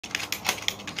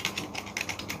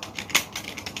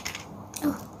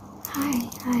Hi,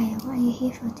 what are you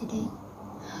here for today?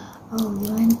 Oh,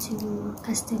 you want to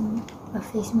custom a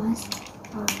face mask?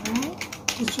 Alright.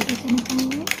 Did you look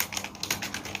anything yet?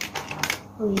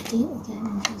 Oh, you did? Okay,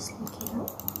 let me just look it up.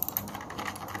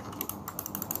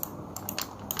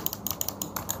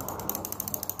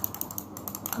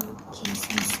 Okay,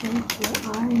 seems like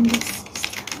you are in this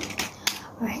system.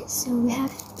 Alright, so we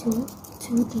have two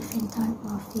different types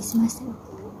of face masks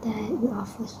that we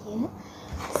offer here.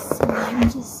 So let me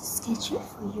just sketch it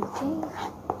for you, okay?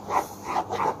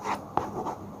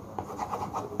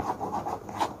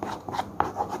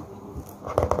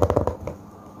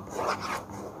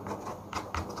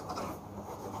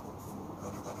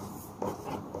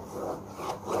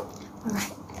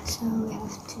 Alright, so we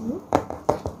have two.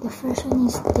 The first one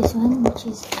is this one, which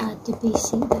is the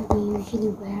basic that we usually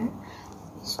wear.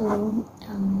 So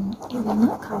it will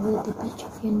not cover the bridge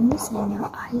of your nose and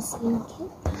your eyes here, okay?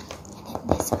 And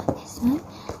then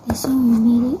this one we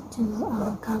made it to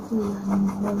cover your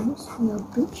nose, your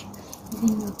bridge,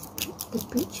 even the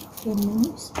bridge of your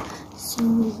nose. So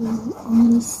you can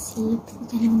only see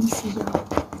your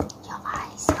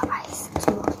eyes,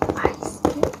 two of your eyes,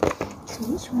 okay? So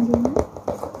which one do you want?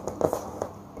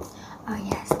 Oh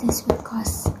yes, this will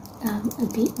cost a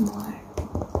bit more.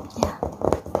 Yeah.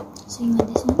 So you want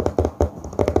this one?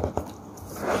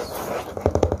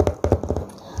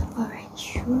 Alright,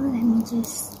 sure. Let me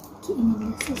just get in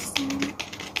the system.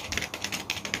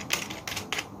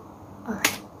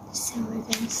 Alright, so we're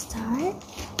gonna start.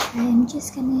 I'm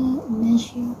just gonna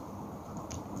measure you,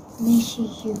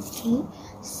 okay?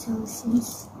 So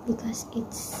because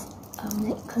it's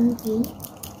like curvy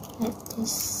at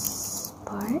this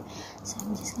part, so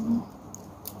I'm just gonna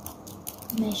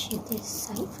measure this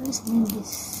side first and then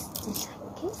this side,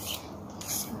 okay?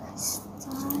 So let's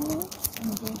start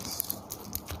and this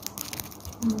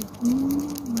 1,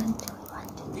 2,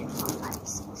 3, 4, 5,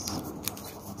 6.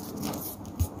 1,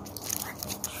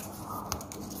 2, 3, 4.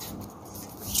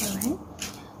 Alright,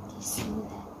 okay, so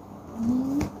that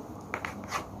one.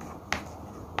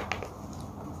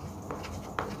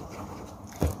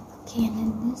 Okay, and then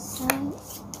this side.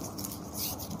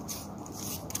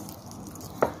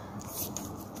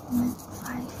 1,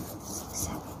 5, 6,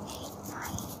 7, 8,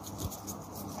 9,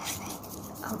 11.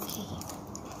 Okay,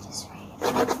 just write it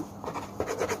down.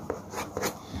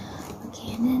 Okay,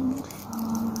 and then for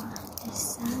this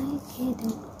side, okay,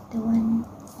 the one,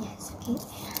 yes, okay,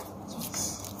 yes.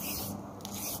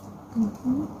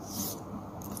 Okay.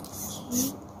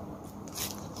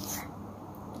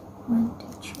 1, 2,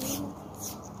 3,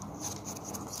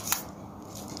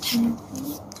 11,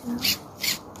 12.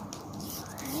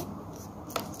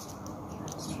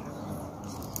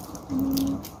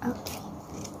 Okay,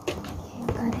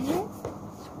 got it.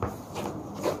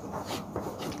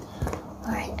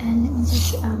 Alright, and let me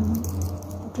just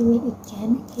do it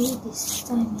again. Okay, this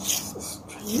time is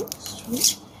straight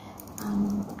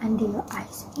under your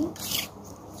eyes. Okay,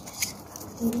 just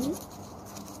complete it.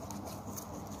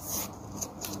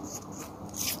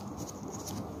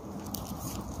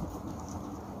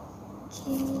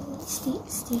 Okay, stay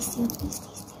still, please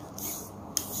stay still.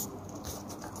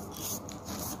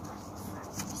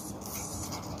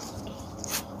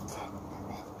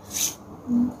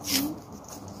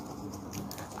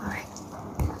 Alright,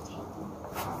 okay,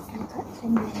 I got the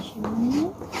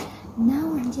measurement. Now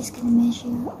I'm just gonna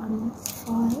measure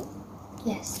for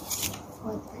that side,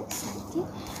 okay?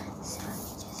 So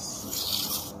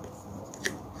just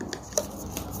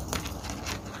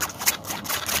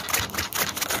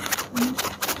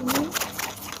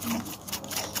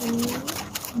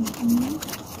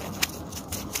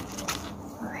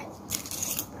Alright,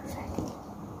 perfect.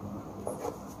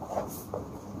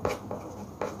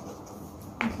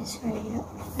 I'll just write it up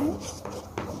first.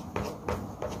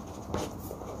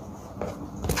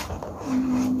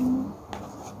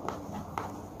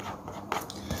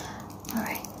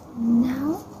 Alright, now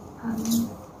just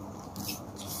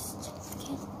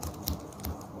okay.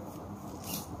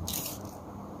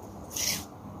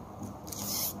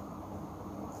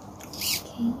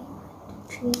 Okay, 1,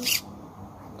 2, 3,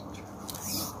 1, 2,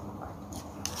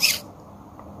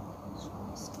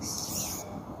 4, 6,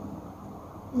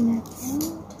 11.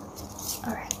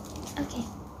 Alright, okay.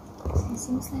 So it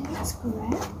seems like that's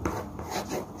correct.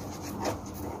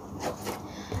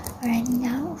 Alright,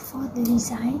 now for the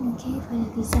design, okay,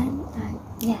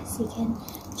 yes, you can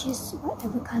choose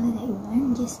whatever color that you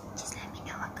want. Just let me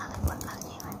know what color do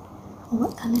you want, or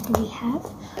what color do we have.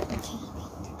 Okay,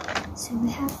 so we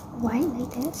have white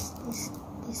like this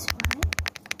white,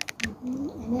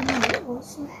 and then we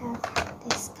also have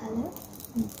this color,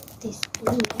 this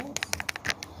blue, yes,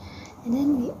 and then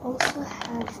we also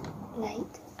have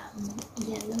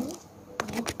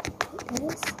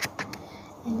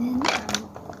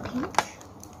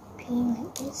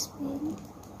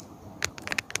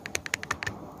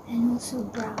and also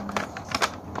brown.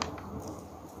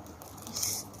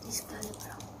 This color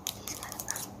brown.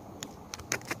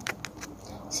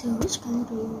 So which color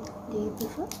do you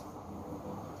prefer?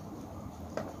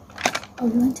 Or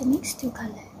you want to mix two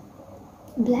colors?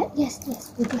 Black? Yes,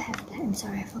 we do have black. I'm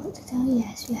sorry, I forgot to tell you.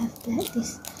 Yes, we have black.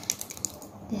 This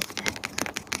black.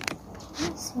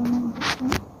 Okay, so which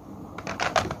one?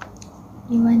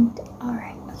 You want?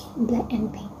 Alright, okay, black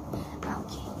and pink.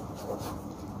 Okay.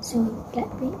 So black,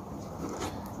 pink.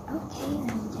 Okay,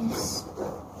 let me just.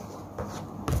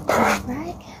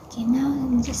 Alright. Okay, now let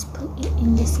me just put it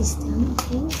in the system.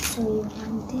 Okay, so you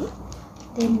want it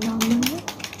the normal.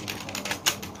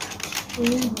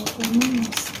 Okay, measurement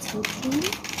is taken.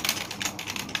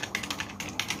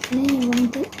 And then you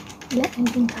want it black and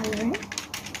pink color, right?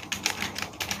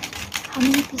 How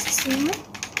many pieces do you want?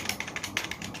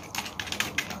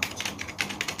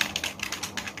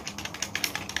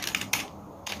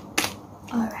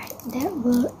 Alright, that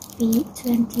will be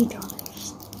 $20.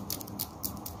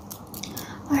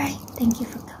 Alright, thank you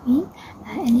for coming.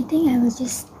 Anything, I will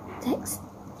just text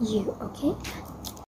you, okay?